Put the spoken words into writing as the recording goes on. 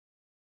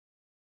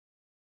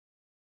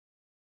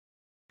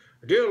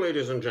Dear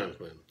ladies and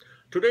gentlemen,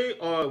 today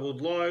I would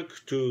like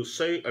to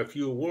say a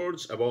few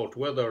words about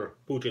whether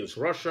Putin's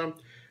Russia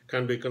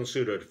can be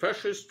considered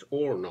fascist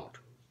or not.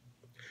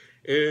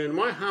 In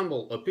my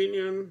humble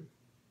opinion,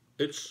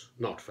 it's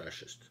not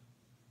fascist.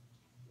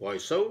 Why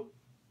so?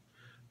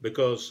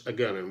 Because,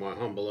 again, in my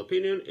humble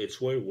opinion, it's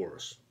way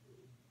worse.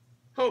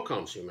 How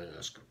comes, you may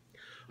ask?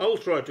 I will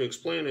try to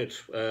explain it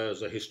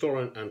as a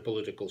historian and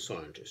political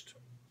scientist.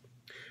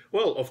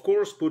 Well, of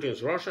course,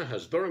 Putin's Russia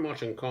has very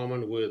much in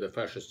common with a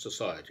fascist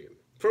society.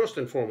 First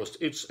and foremost,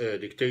 it's a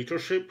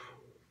dictatorship.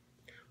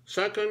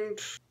 Second,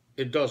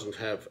 it doesn't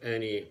have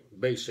any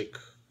basic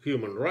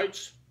human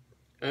rights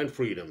and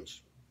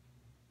freedoms.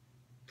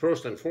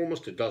 First and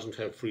foremost, it doesn't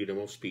have freedom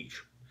of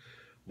speech.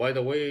 By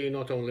the way,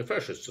 not only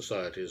fascist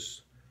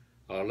societies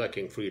are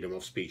lacking freedom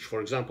of speech.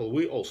 For example,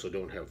 we also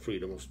don't have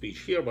freedom of speech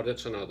here, but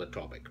that's another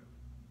topic.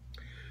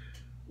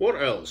 What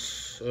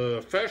else?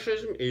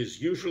 Fascism is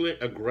usually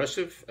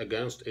aggressive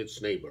against its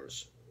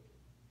neighbors.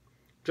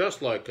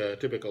 Just like a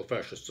typical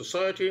fascist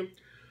society,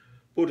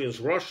 Putin's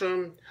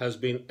Russia has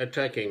been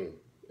attacking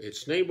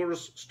its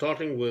neighbors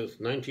starting with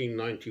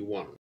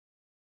 1991.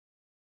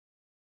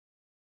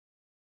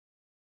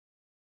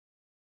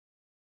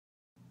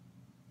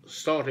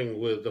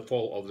 Starting with the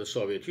fall of the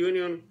Soviet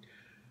Union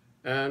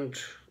and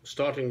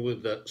starting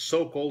with the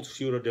so-called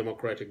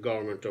pseudo-democratic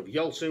government of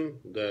Yeltsin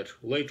that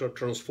later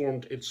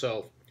transformed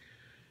itself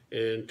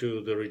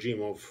into the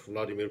regime of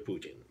Vladimir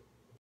Putin.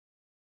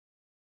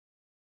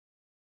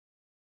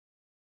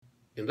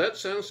 In that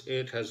sense,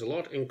 it has a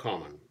lot in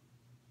common.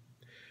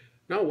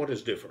 Now, what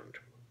is different?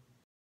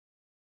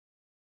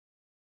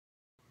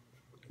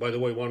 By the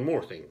way, one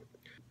more thing.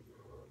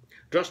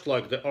 Just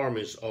like the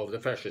armies of the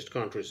fascist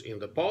countries in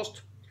the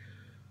past,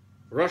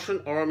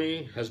 Russian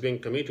army has been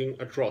committing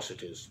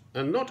atrocities,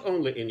 and not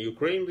only in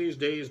Ukraine these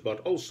days,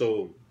 but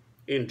also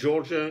in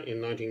Georgia in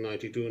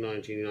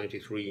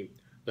 1992-1993,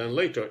 then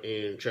later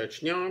in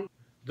Chechnya,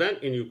 then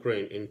in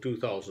Ukraine in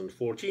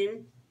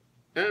 2014,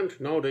 and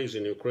nowadays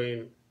in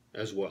Ukraine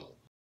as well.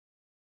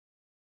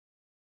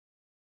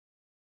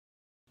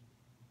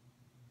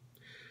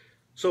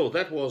 So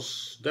that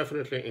was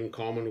definitely in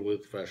common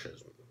with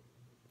fascism.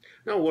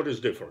 Now, what is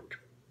different?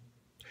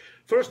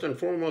 First and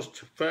foremost,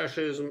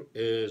 fascism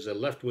is a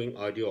left-wing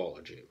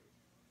ideology.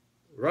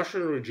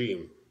 Russian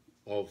regime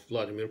of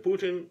Vladimir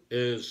Putin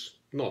is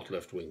not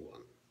left-wing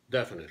one,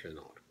 definitely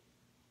not.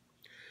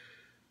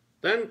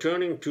 Then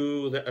turning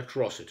to the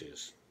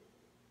atrocities.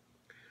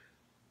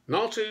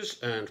 Nazis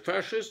and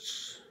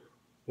fascists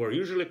were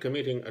usually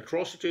committing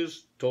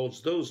atrocities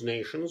towards those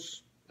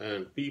nations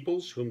and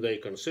peoples whom they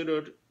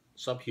considered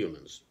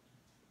subhumans.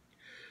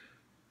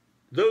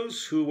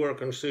 Those who were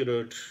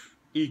considered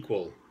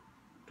equal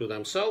to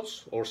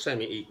themselves or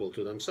semi-equal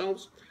to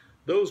themselves,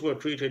 those were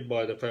treated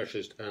by the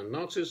fascists and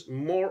Nazis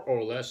more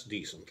or less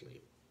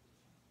decently.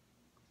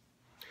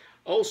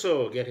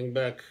 Also, getting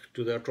back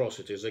to the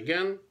atrocities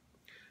again,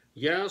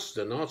 yes,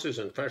 the Nazis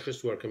and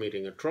fascists were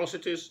committing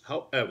atrocities,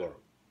 however,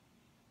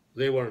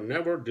 they were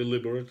never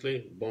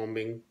deliberately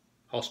bombing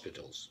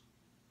hospitals.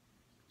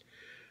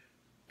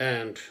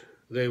 And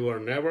they were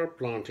never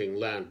planting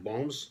land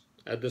bombs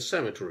at the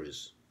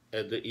cemeteries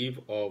at the eve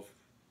of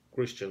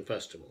Christian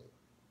festival.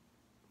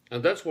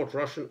 And that's what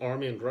Russian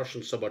army and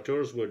Russian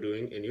saboteurs were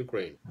doing in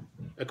Ukraine.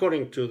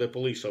 According to the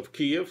police of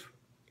Kiev,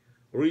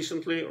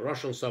 recently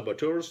Russian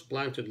saboteurs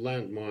planted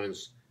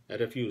landmines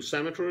at a few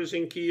cemeteries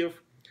in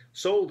Kiev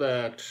so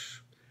that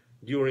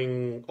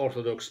during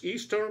Orthodox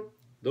Easter,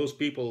 those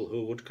people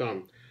who would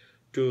come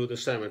to the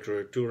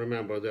cemetery to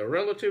remember their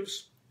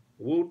relatives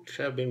would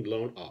have been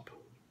blown up.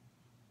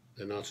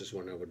 The Nazis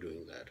were never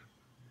doing that.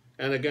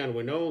 And again,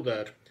 we know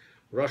that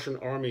Russian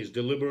army is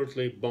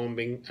deliberately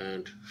bombing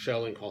and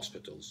shelling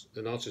hospitals.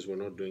 The Nazis were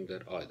not doing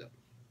that either.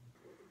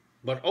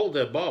 But all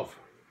the above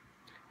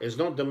is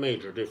not the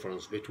major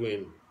difference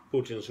between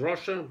Putin's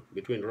Russia,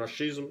 between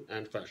Russism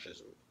and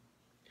fascism.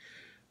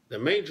 The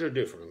major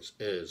difference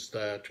is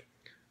that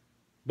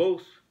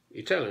both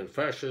Italian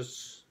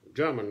fascists,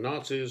 German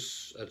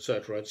Nazis,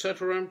 etc.,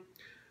 etc.,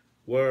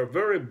 were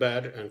very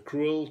bad and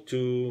cruel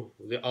to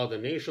the other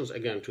nations,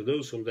 again, to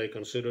those whom they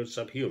considered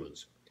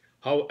subhumans.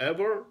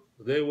 However,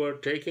 they were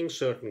taking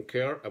certain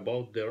care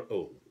about their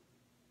own.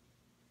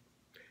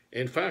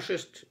 In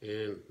fascist,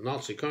 in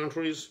Nazi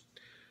countries,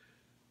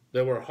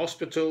 there were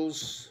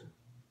hospitals,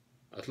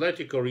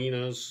 athletic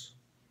arenas,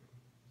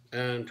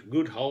 and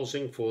good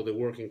housing for the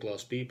working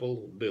class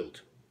people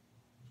built.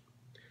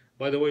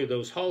 By the way,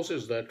 those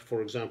houses that,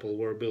 for example,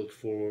 were built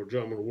for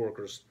German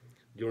workers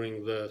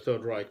during the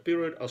Third Reich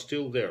period are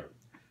still there,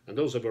 and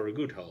those are very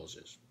good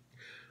houses.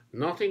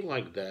 Nothing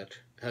like that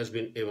has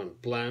been even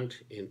planned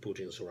in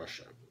Putin's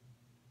Russia.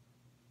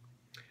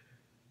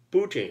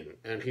 Putin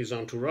and his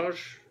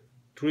entourage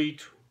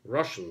treat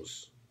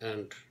Russians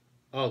and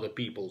other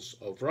peoples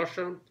of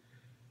Russia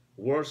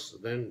worse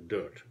than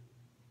dirt.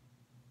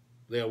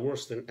 They are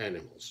worse than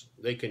animals.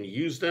 They can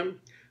use them,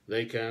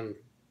 they can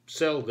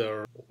sell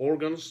their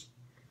organs,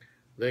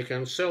 they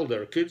can sell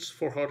their kids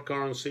for hard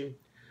currency.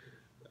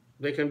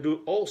 They can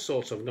do all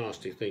sorts of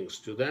nasty things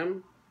to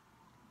them,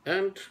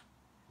 and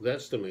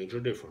that's the major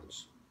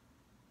difference.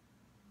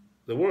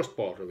 The worst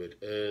part of it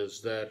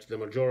is that the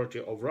majority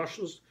of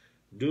Russians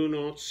do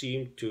not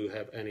seem to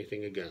have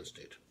anything against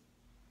it.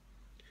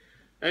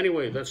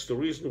 Anyway, that's the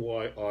reason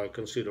why I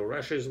consider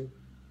racism,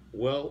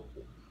 well,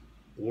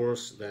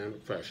 worse than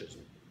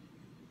fascism.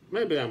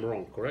 Maybe I'm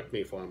wrong, correct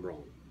me if I'm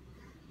wrong,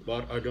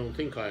 but I don't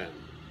think I am.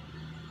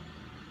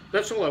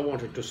 That's all I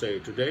wanted to say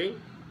today.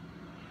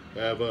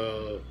 Have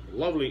a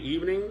lovely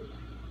evening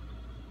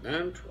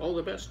and all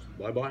the best.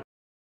 Bye bye.